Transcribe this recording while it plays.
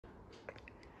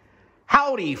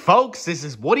Howdy, folks. This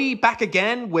is Woody back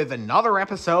again with another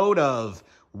episode of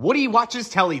Woody Watches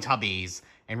Teletubbies.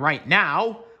 And right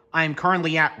now, I'm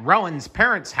currently at Rowan's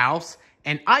parents' house,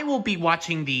 and I will be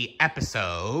watching the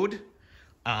episode.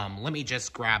 Let me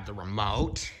just grab the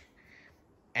remote.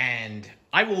 And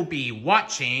I will be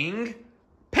watching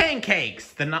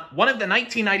Pancakes, one of the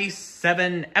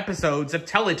 1997 episodes of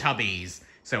Teletubbies.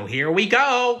 So here we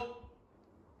go.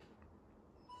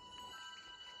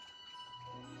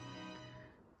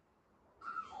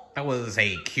 That was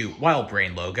a cute Wild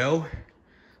Brain logo,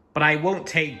 but I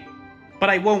won't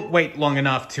wait long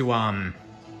enough to,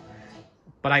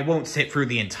 but I won't sit through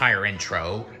the entire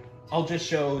intro. I'll just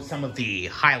show some of the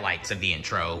highlights of the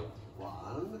intro.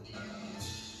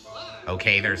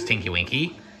 Okay, there's Tinky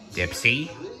Winky,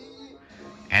 Dipsy,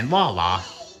 and Lala.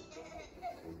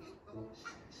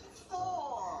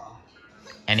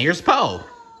 And here's Poe.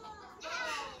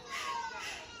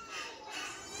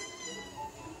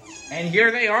 And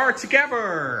here they are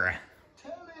together!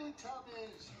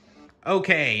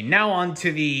 Okay, now on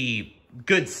to the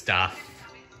good stuff.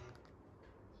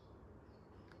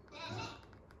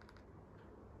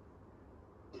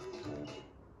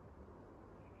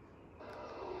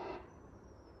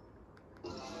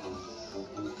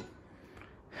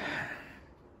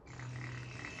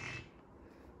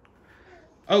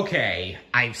 Okay,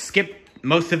 I've skipped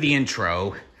most of the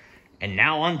intro, and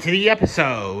now on to the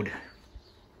episode.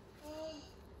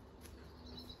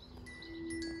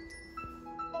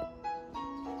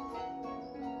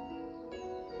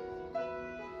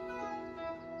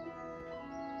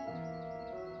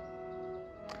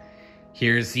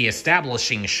 Here's the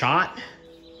establishing shot.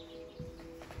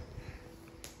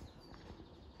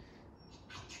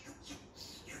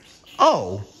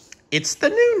 Oh, it's the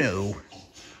Nunu.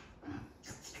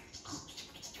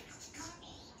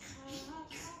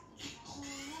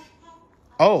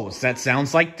 Oh, that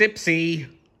sounds like Dipsy.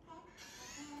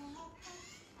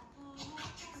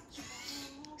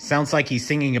 Sounds like he's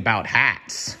singing about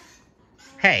hats.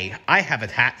 Hey, I have a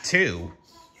hat too.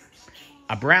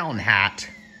 A brown hat.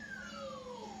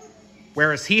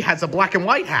 Whereas he has a black and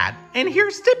white hat. And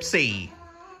here's Dipsy.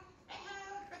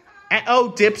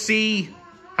 Oh, Dipsy.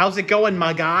 How's it going,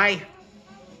 my guy?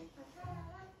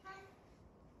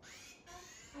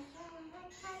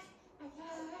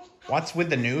 What's with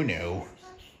the Nunu?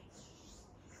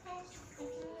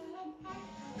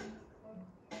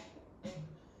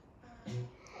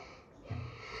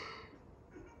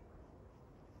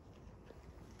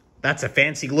 That's a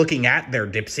fancy looking hat there,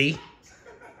 Dipsy.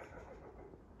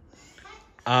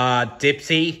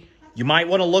 Dipsy, you might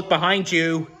want to look behind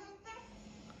you.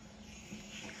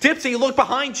 Dipsy, look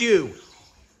behind you!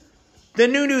 The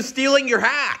Nunu's stealing your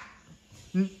hat!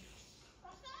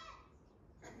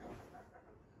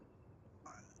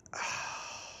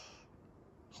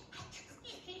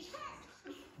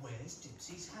 Where's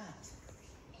Dipsy's hat?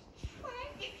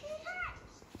 Where's Dipsy's hat?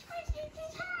 Where's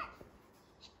Dipsy's hat?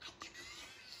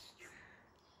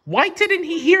 Why didn't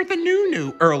he hear the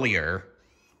Nunu earlier?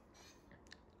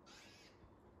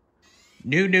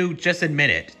 Nunu, just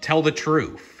admit it. Tell the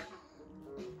truth.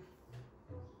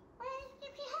 Where's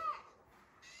Dipsy's hat?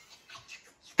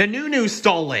 The Nunu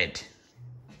stole it.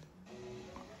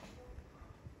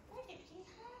 Where's Dipsy's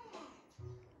hat?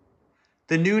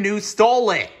 The Nunu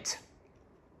stole it.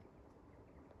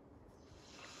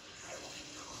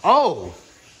 Oh,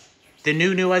 the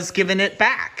Nunu has given it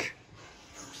back.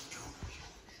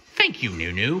 Thank you,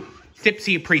 Nunu.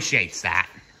 Dipsy appreciates that.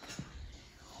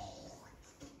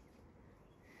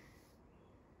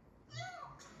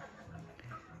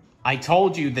 I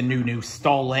told you the Nunu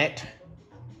stole it.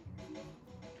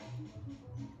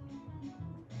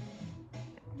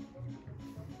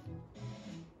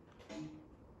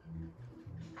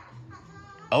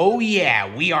 Oh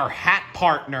yeah, we are hat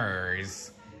partners.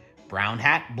 Brown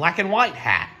hat, black and white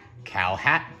hat. Cow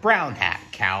hat, brown hat.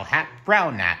 Cow hat,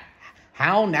 brown hat.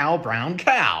 How now, brown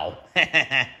cow?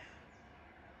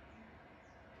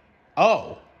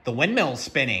 Oh, the windmill's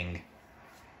spinning.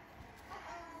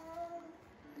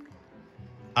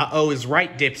 Uh-oh is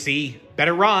right, Dipsy.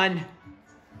 Better run.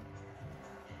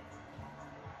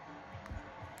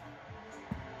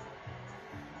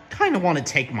 Kinda want to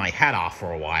take my hat off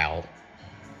for a while.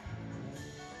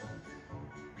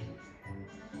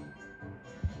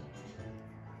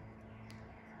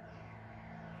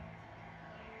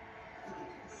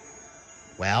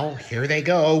 Well, here they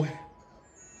go.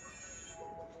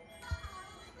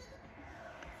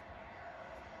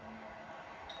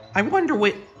 I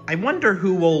wonder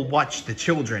who will watch the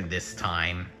children this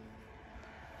time.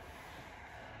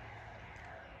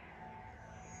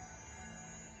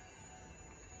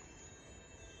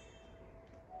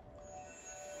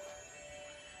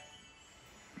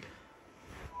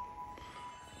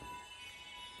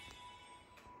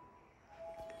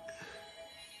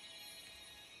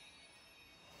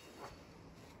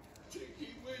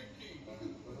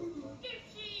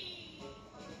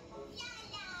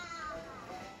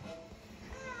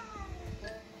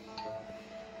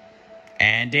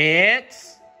 And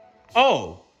it's...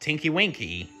 Oh, Tinky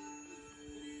Winky.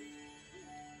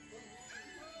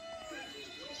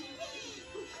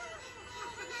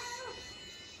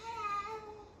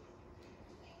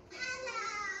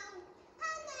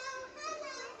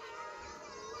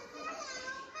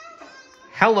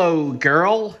 Hello,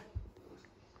 girl.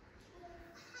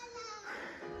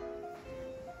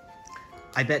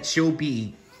 I bet she'll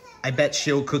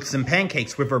cook some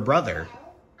pancakes with her brother.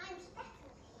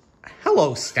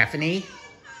 Hello, Stephanie.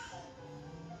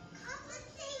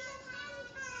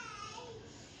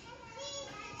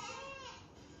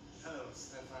 Hello,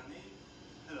 Stephanie.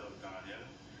 Hello, Guardian.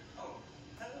 Oh,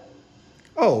 hello.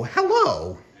 Oh,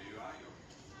 hello. Here you are, your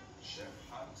chef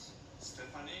hat.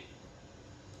 Stephanie,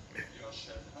 your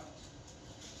chef hat.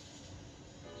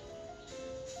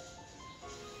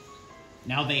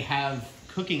 Now they have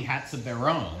cooking hats of their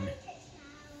own.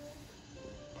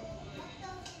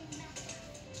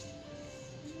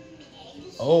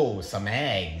 Oh, some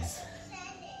eggs.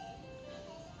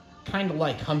 Kind of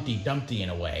like Humpty Dumpty in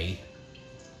a way.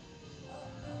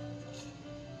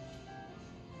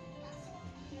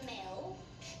 Milk.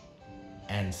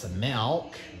 And some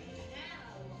milk.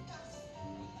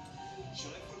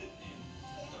 Shall I put it in,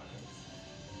 Guardian?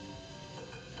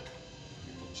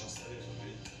 Just a little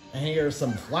bit. And here's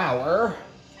some flour.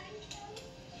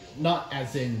 Not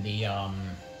as in the, Can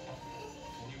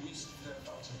you whisk that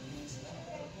butter?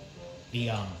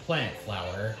 plant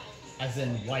flour. As in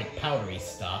white powdery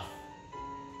stuff.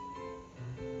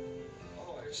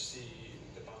 Oh, I see.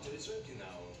 The butter is ready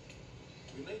now.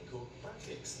 We may cook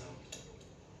pancakes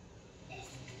now.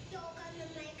 You're gonna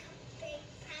make a big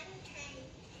pancake.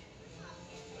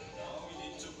 Now we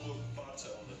need to put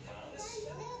butter on the pans.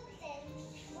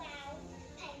 Round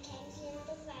pancakes in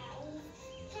the round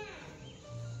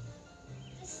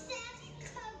pan. Start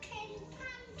cooking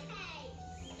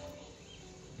pancakes.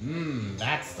 Mmm,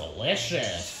 that's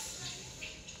delicious.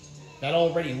 That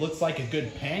already looks like a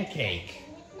good pancake.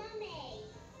 With Mummy.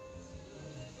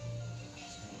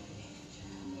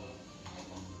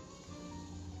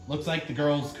 Looks like the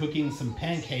girl's cooking some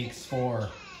pancakes for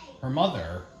her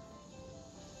mother.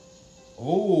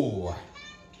 Oh.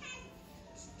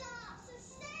 Start the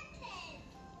second.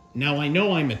 Now I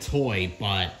know I'm a toy,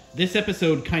 but this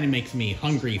episode kind of makes me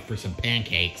hungry for some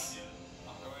pancakes.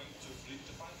 I'm going to flip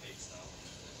the pancakes now.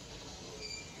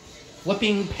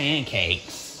 Flipping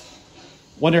pancakes.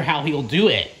 Wonder how he'll do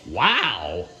it.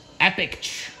 Wow. Epic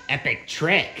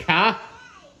trick, huh?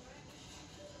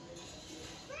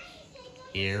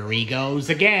 Here he goes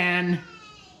again.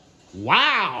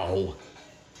 Wow.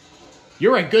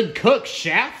 You're a good cook,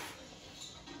 chef.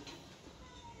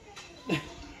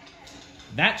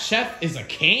 That chef is a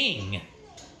king.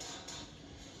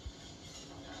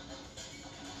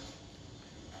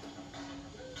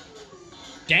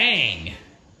 Dang.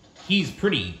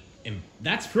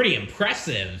 That's pretty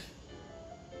impressive.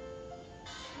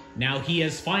 Now he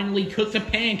has finally cooked a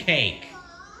pancake.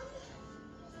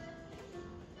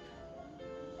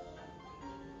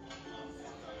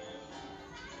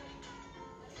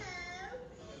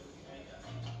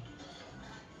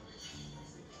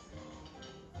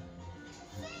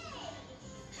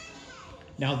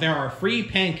 Now there are 3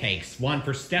 pancakes, one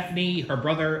for Stephanie, her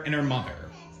brother, and her mother.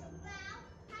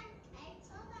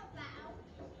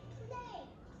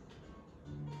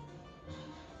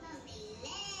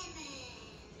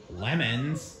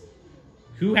 Lemons?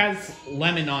 Who has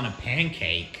lemon on a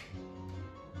pancake?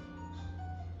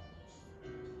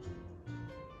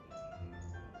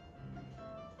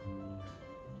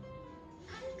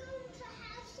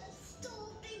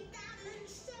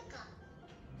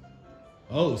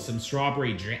 Oh, some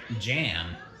strawberry jam.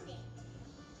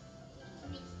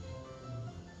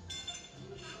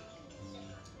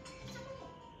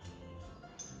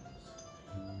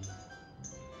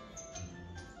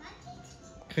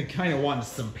 I kind of want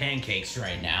some pancakes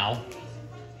right now.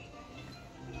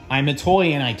 I'm a toy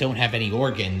and I don't have any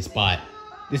organs, but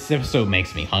this episode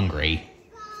makes me hungry.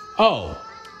 Oh,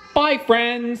 bye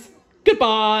friends!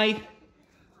 Goodbye!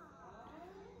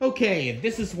 Okay,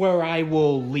 this is where I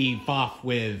will leave off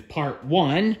with part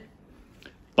 1.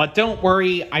 But don't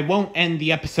worry, I won't end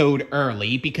the episode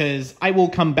early because I will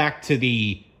come back to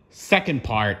the second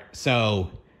part. So,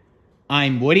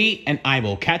 I'm Woody, and I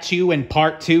will catch you in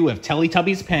part 2 of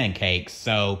Teletubbies Pancakes.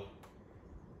 So,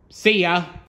 see ya!